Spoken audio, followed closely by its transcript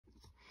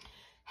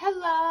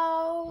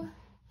Hello,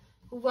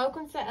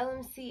 welcome to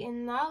LMC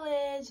and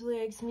Knowledge,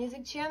 lyrics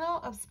music channel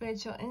of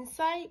spiritual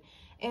insight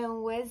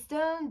and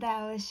wisdom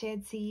that was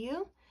shared to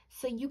you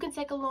so you can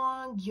take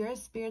along your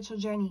spiritual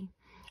journey.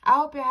 I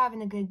hope you're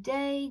having a good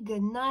day,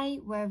 good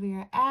night, wherever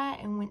you're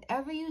at, and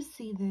whenever you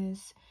see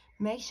this,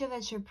 make sure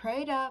that you're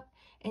prayed up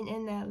and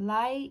in that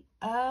light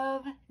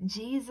of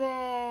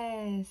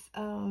Jesus.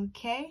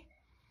 Okay.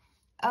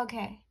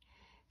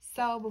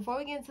 So before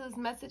we get into this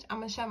message, I'm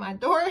going to shut my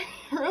door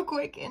real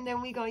quick, and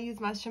then we're going to use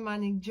my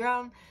shamanic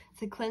drum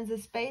to cleanse the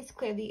space,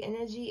 clear the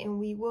energy, and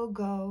we will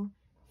go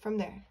from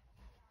there.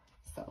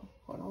 So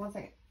hold on one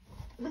second.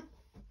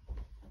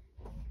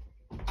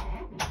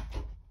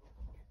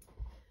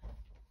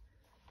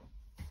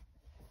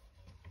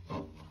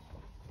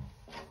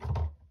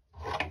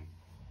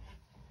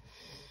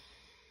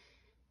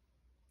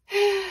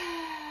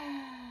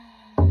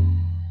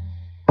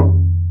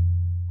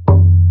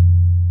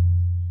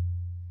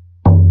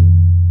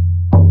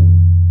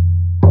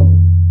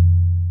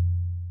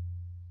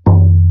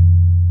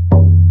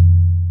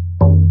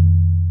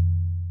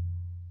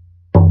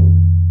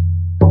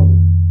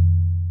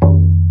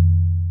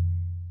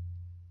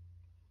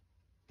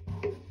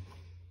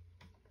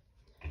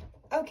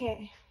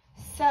 Okay,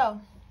 so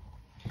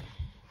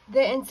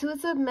the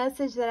intuitive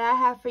message that I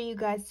have for you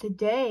guys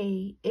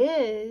today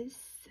is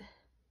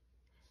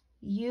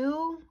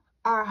you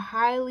are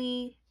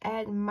highly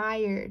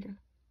admired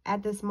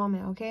at this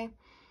moment, okay?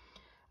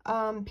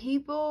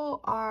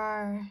 People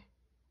are,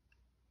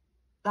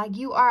 like,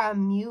 you are a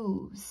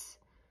muse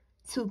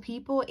to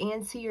people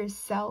and to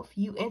yourself.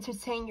 You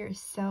entertain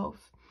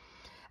yourself.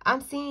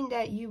 I'm seeing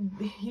that you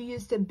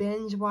used to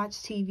binge watch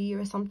TV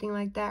or something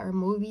like that, or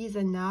movies,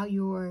 and now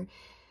you're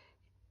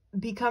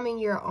becoming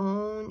your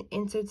own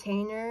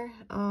entertainer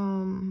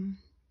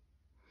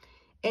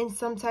in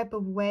some type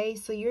of way.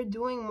 So you're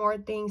doing more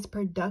things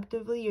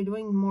productively. You're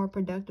doing more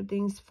productive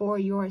things for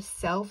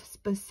yourself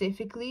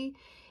specifically,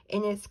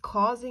 and it's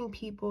causing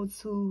people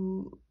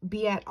to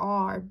be at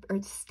awe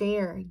or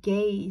stare,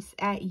 gaze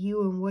at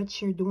you and what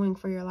you're doing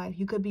for your life.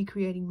 You could be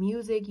creating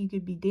music, you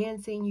could be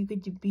dancing, you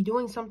could be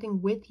doing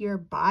something with your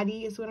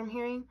body is what I'm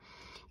hearing.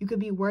 You could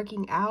be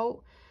working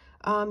out,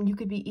 you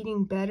could be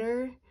eating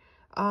better,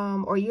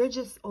 or you're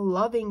just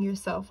loving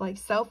yourself, like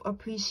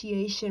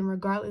self-appreciation,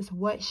 regardless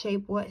what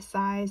shape, what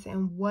size,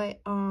 and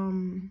what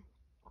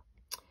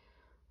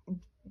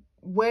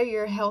where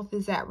your health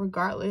is at.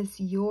 Regardless,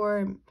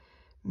 you're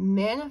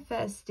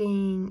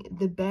manifesting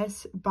the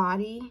best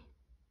body,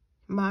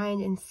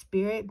 mind, and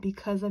spirit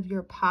because of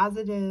your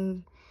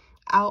positive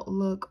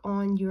outlook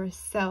on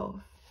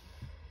yourself.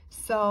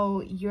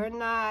 So you're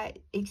not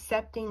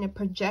accepting the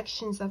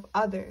projections of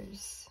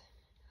others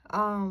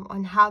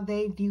on how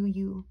they view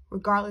you,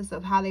 regardless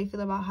of how they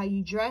feel about how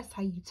you dress,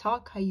 how you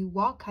talk, how you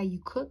walk, how you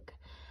cook,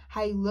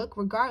 how you look.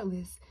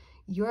 Regardless,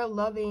 you're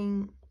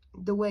loving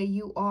the way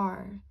you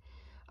are.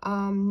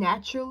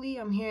 Naturally,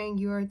 I'm hearing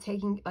you're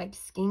taking like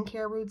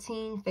skincare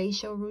routine,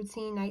 facial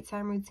routine,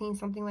 nighttime routine,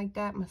 something like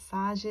that.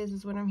 Massages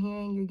is what I'm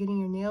hearing. You're getting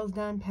your nails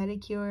done,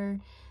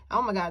 pedicure.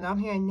 Oh my God, I'm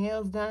hearing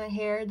nails done,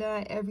 hair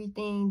done,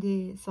 everything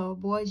did. So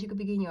boys, you could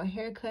be getting your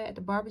hair cut at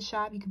the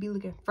barbershop. You could be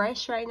looking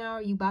fresh right now,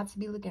 or you about to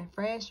be looking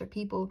fresh, or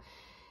people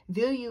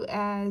view you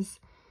as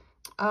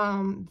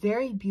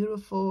very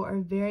beautiful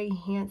or very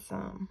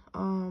handsome.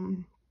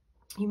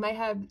 You might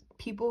have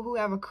people who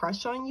have a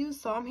crush on you.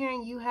 So I'm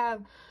hearing you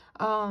have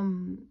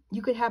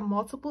you could have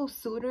multiple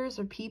suitors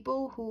or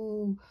people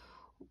who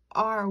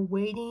are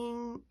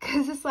waiting,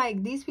 because it's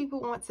like these people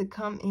want to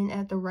come in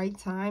at the right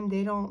time.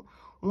 They don't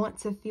want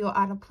to feel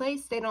out of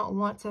place. They don't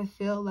want to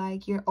feel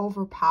like you're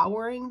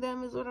overpowering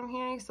them is what I'm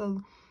hearing.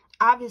 So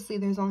obviously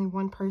there's only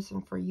one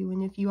person for you,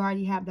 and if you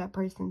already have that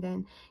person,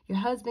 then your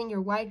husband,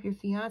 your wife, your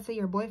fiance,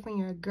 your boyfriend,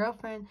 your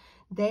girlfriend,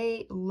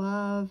 they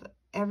love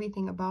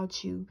everything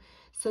about you.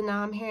 So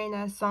now I'm hearing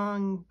that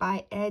song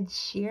by Ed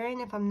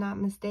Sheeran, if I'm not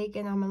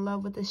mistaken, I'm in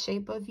love with the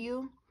shape of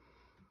you.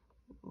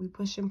 We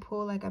push and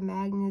pull like a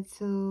magnet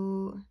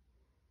to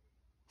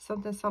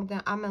something,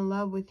 something. I'm in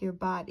love with your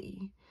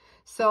body.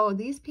 So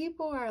these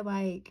people are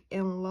like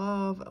in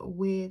love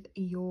with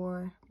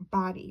your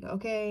body,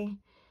 okay?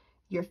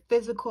 Your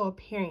physical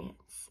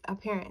appearance.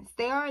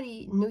 They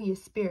already knew your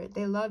spirit.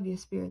 They love your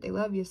spirit. They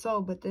love your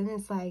soul. But then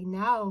it's like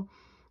now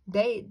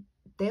they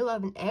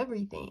loving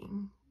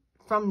everything,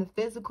 from the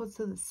physical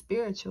to the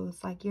spiritual.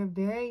 It's like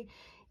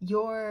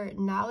your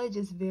knowledge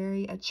is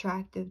very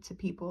attractive to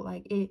people.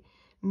 Like it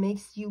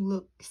makes you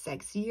look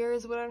sexier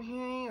is what I'm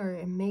hearing, or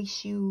it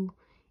makes you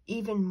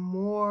even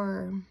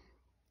more,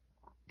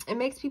 it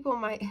makes people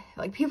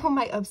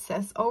might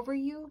obsess over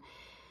you.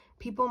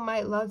 People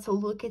might love to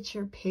look at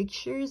your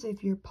pictures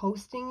if you're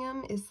posting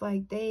them. It's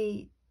like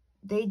they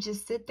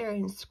just sit there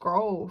and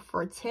scroll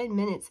for 10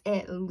 minutes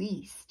at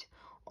least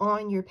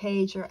on your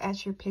page or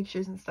at your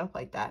pictures and stuff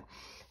like that.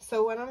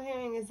 So what I'm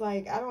hearing is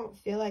like, I don't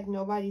feel like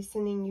nobody's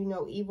sending you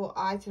no evil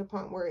eye to the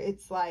point where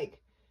it's like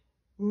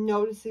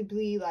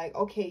noticeably like,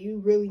 okay, you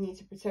really need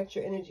to protect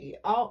your energy.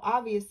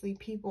 Obviously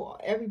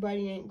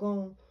everybody ain't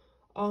gonna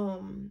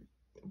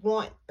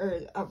want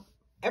or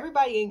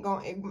everybody ain't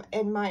gonna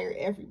admire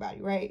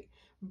everybody, right?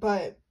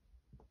 But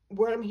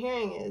what I'm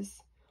hearing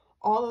is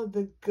all of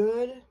the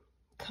good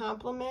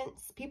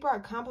compliments. People are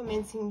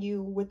complimenting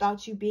you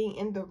without you being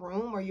in the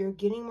room, or you're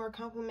getting more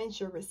compliments,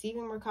 you're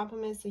receiving more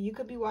compliments. So you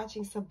could be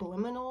watching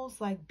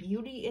subliminals, like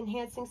beauty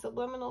enhancing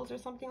subliminals or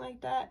something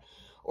like that,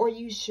 or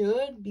you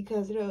should,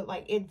 because it'll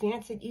like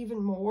advance it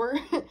even more.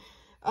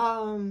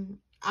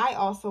 I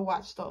also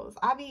watch those.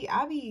 I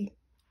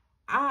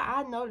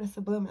know the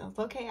subliminals,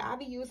 okay? I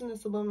be using the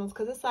subliminals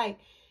because it's like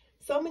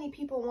so many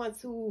people want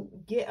to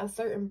get a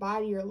certain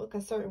body or look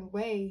a certain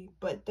way,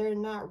 but they're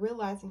not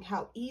realizing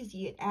how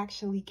easy it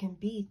actually can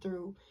be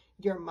through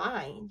your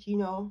mind, you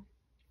know?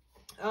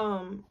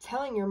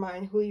 Telling your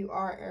mind who you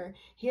are, or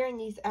hearing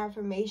these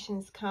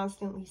affirmations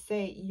constantly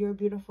say, you're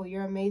beautiful,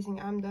 you're amazing,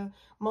 I'm the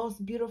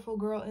most beautiful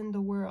girl in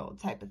the world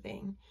type of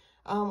thing.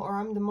 Or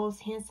I'm the most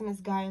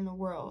handsomest guy in the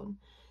world.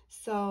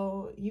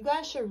 So you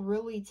guys should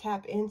really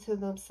tap into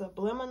them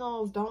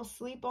subliminals. Don't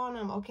sleep on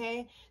them,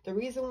 okay? The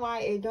reason why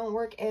it don't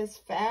work as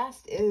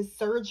fast as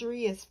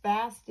surgery, as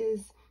fast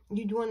as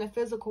you doing the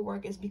physical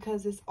work, is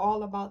because it's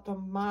all about the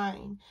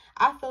mind.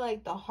 I feel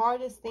like the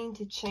hardest thing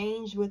to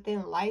change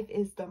within life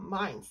is the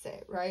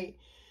mindset, right?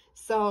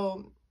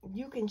 So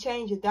you can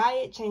change your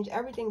diet, change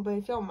everything, but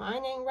if your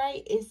mind ain't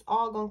right, it's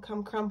all gonna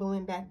come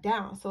crumbling back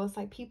down. So it's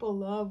like people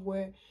love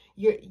where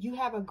you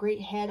have a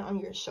great head on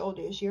your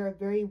shoulders. You're a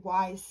very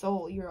wise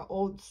soul. You're an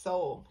old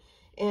soul,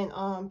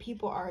 and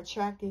people are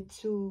attracted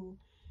to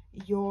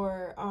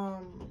your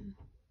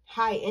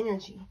high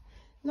energy.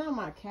 Now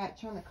my cat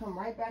trying to come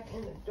right back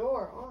in the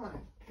door. Oh my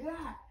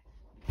God.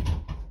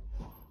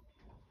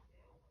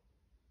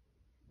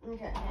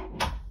 Okay.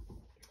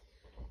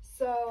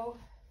 So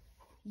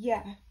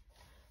yeah,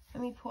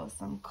 let me pull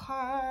some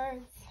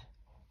cards.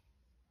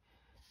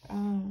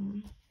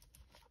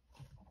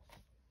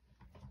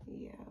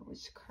 Yeah,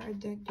 which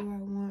card deck do I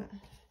want?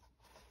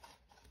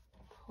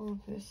 Pull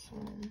this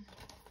one.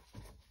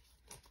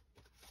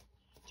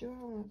 Do I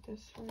want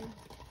this one?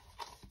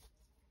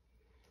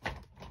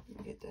 Let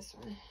me get this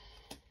one.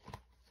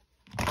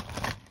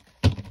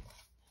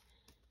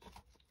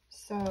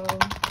 So,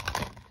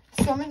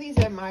 some of these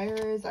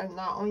admirers are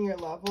not on your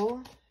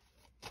level,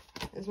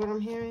 is what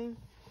I'm hearing.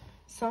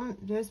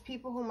 There's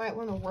people who might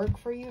want to work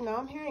for you. Now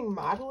I'm hearing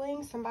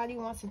modeling. Somebody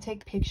wants to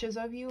take pictures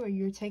of you, or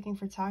you're taking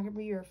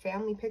photography or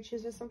family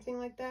pictures or something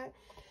like that.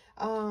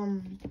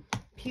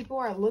 People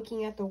are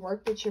looking at the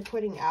work that you're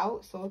putting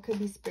out. So it could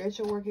be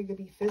spiritual work, it could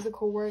be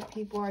physical work.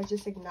 People are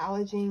just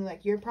acknowledging,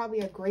 like, you're probably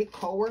a great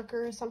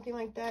coworker or something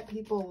like that.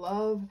 People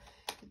love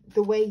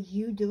the way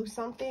you do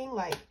something.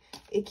 Like,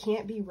 it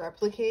can't be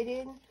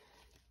replicated.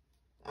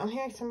 I'm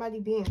hearing somebody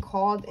being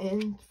called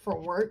in for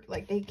work,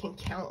 like they can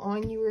count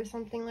on you or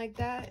something like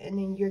that, and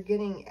then you're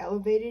getting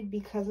elevated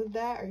because of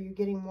that, or you're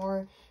getting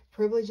more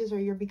privileges, or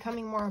you're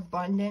becoming more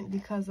abundant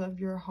because of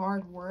your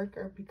hard work,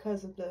 or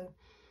because of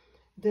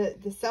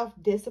the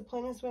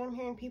self-discipline is what I'm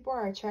hearing. People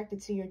are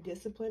attracted to your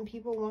discipline.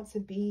 People want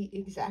to be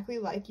exactly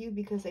like you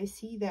because they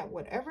see that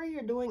whatever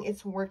you're doing,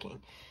 it's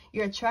working.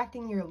 You're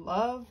attracting your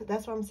love.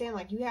 That's what I'm saying.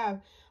 Like, you have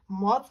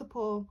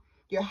multiple...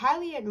 You're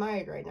highly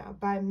admired right now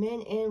by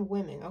men and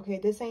women, okay?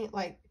 This ain't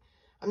like,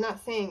 I'm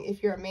not saying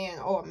if you're a man,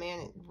 oh, a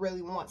man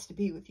really wants to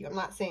be with you. I'm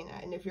not saying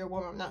that. And if you're a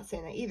woman, I'm not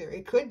saying that either.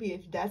 It could be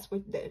if that's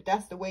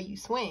the way you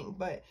swing,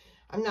 but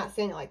I'm not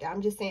saying it like that.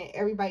 I'm just saying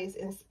everybody's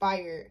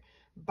inspired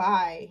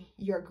by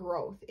your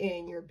growth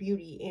and your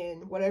beauty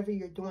and whatever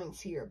you're doing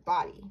to your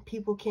body.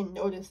 People can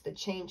notice the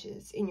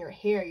changes in your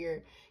hair,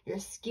 your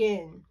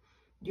skin,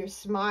 your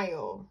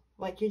smile.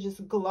 Like, you're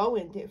just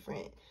glowing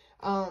different.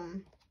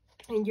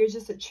 And you're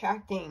just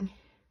attracting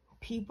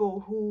people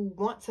who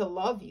want to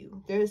love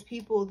you. There's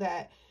people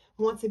that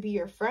want to be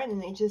your friend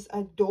and they just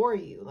adore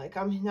you. Like,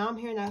 I'm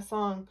hearing that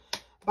song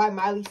by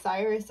Miley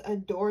Cyrus,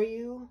 Adore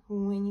You.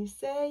 When you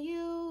say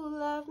you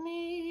love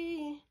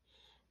me,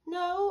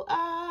 no,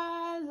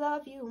 I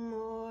love you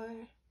more.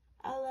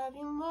 I love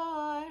you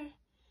more.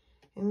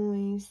 And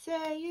when you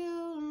say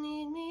you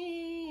need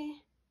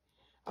me.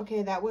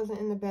 Okay, that wasn't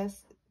in the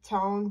best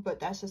tone, but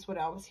that's just what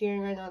I was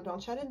hearing right now.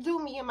 Don't try to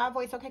do me in my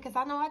voice, okay? Because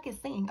I know I can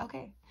sing,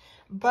 okay?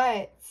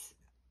 But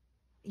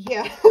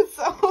yeah,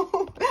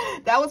 so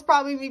that was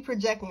probably me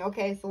projecting,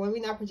 okay? So let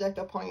me not project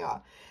upon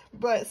y'all.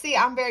 But see,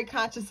 I'm very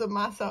conscious of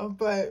myself.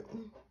 But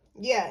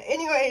yeah,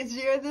 anyways,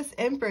 you're this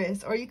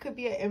empress, or you could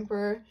be an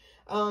emperor.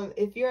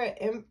 If you're an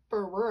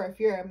emperor, if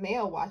you're a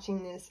male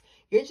watching this,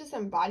 you're just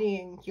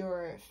embodying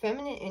your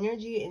feminine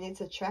energy, and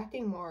it's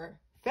attracting more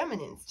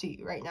feminines to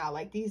you right now.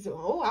 Like, these,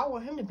 oh, I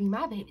want him to be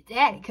my baby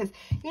daddy, because,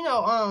 you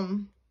know,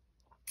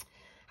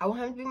 I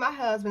want him to be my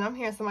husband. I'm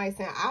hearing somebody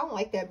saying, I don't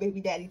like that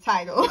baby daddy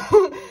title.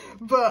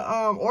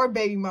 But or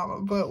baby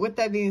mama. But with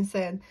that being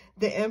said,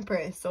 the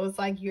empress. So it's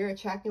like you're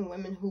attracting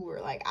women who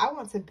are like, I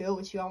want to build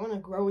with you, I want to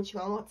grow with you,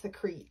 I want to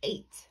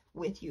create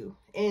with you.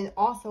 And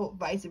also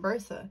vice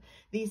versa.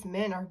 These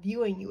men are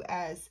viewing you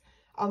as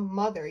a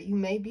mother. You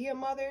may be a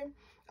mother,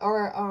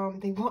 or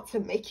they want to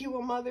make you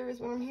a mother,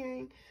 is what I'm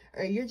hearing.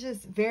 or you're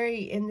just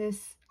very in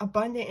this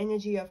abundant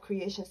energy of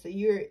creation. So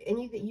you're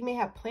anything, you may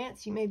have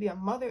plants, you may be a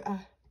mother, a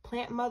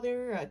plant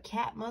mother, a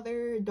cat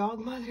mother, dog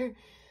mother,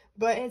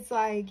 but it's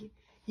like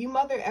you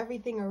mother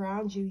everything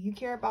around you. You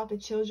care about the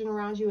children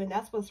around you, and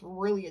that's what's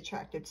really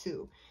attractive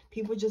too.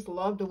 People just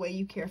love the way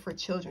you care for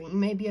children. You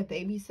may be a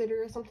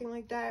babysitter or something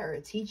like that, or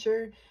a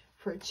teacher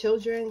for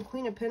children.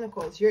 Queen of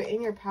Pentacles, you're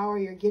in your power,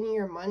 you're getting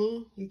your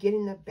money, you're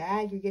getting the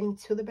bag, you're getting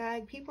to the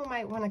bag. People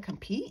might want to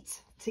compete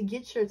to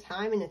get your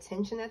time and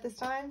attention at this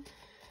time,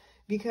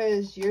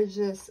 because you're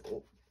just,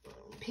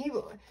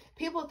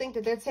 people think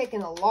that they're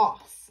taking a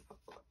loss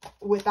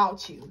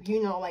without you,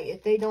 you know, like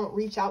if they don't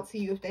reach out to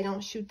you, if they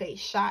don't shoot they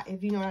shot,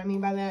 if you know what I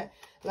mean by that,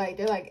 like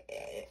they're like,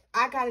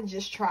 I gotta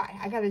just try,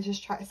 I gotta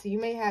just try. So you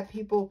may have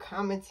people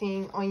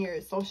commenting on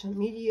your social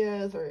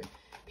medias, or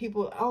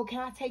people, oh, can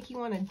I take you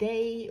on a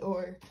date,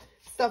 or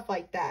stuff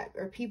like that,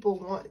 or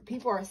people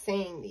are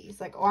saying these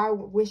like, oh, I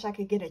wish I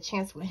could get a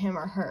chance with him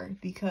or her,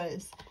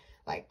 because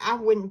like I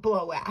wouldn't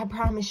blow it, I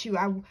promise you,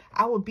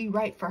 I would be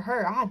right for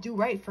her, I do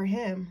right for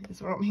him,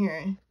 is what I'm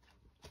hearing.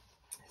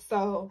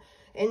 So,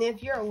 and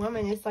if you're a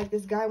woman, it's like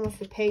this guy wants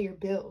to pay your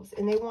bills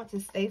and they want to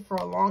stay for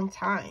a long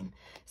time.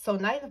 So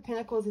Knight of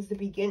Pentacles is the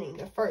beginning,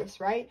 the first,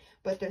 right?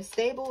 But they're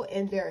stable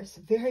and they're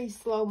very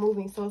slow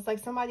moving. So it's like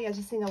somebody, I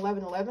just seen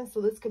 1111.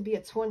 So this could be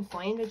a twin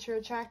flame that you're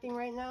attracting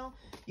right now.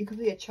 You could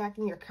be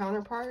attracting your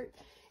counterpart.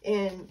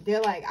 And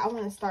they're like, I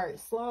want to start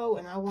slow,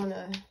 and I want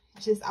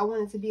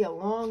it to be a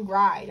long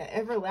ride, an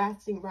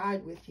everlasting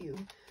ride with you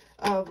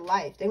of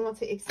life. They want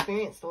to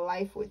experience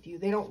life with you.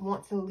 They don't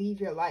want to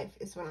leave your life,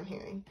 is what I'm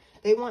hearing.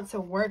 They want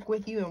to work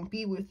with you and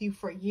be with you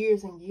for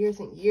years and years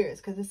and years.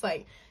 Because it's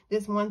like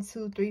this 1,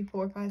 2, 3,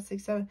 4, 5,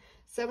 6,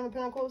 7 of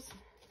Pentacles.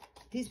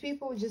 These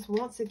people just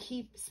want to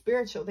keep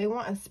spiritual. They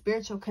want a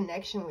spiritual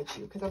connection with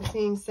you. Because I'm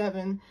seeing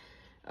 7.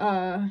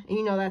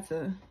 You know, that's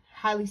a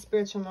highly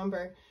spiritual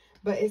number.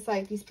 But it's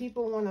like these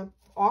people want to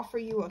offer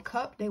you a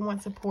cup. They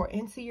want to pour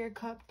into your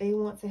cup. They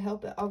want to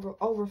help it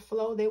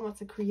overflow. They want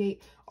to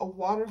create a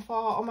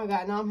waterfall. Oh my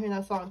God, now I'm hearing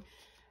that song.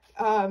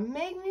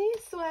 Make me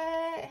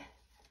sweat,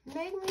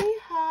 make me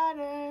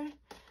hotter,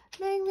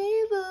 make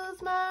me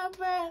lose my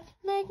breath,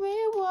 make me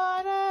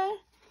water.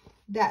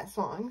 That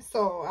song.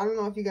 So I don't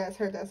know if you guys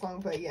heard that song,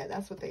 but yeah,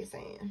 that's what they're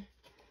saying.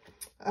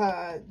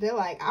 They're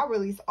like, I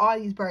release all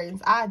these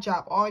burdens, I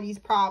drop all these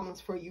problems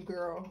for you,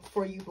 girl,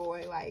 for you,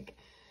 boy. Like,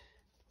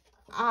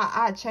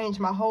 I changed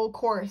my whole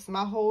course,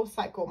 my whole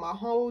cycle, my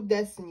whole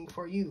destiny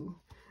for you.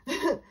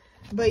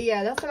 But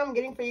yeah, that's what I'm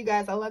getting for you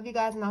guys. I love you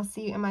guys, and I'll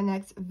see you in my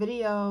next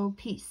video.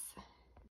 Peace.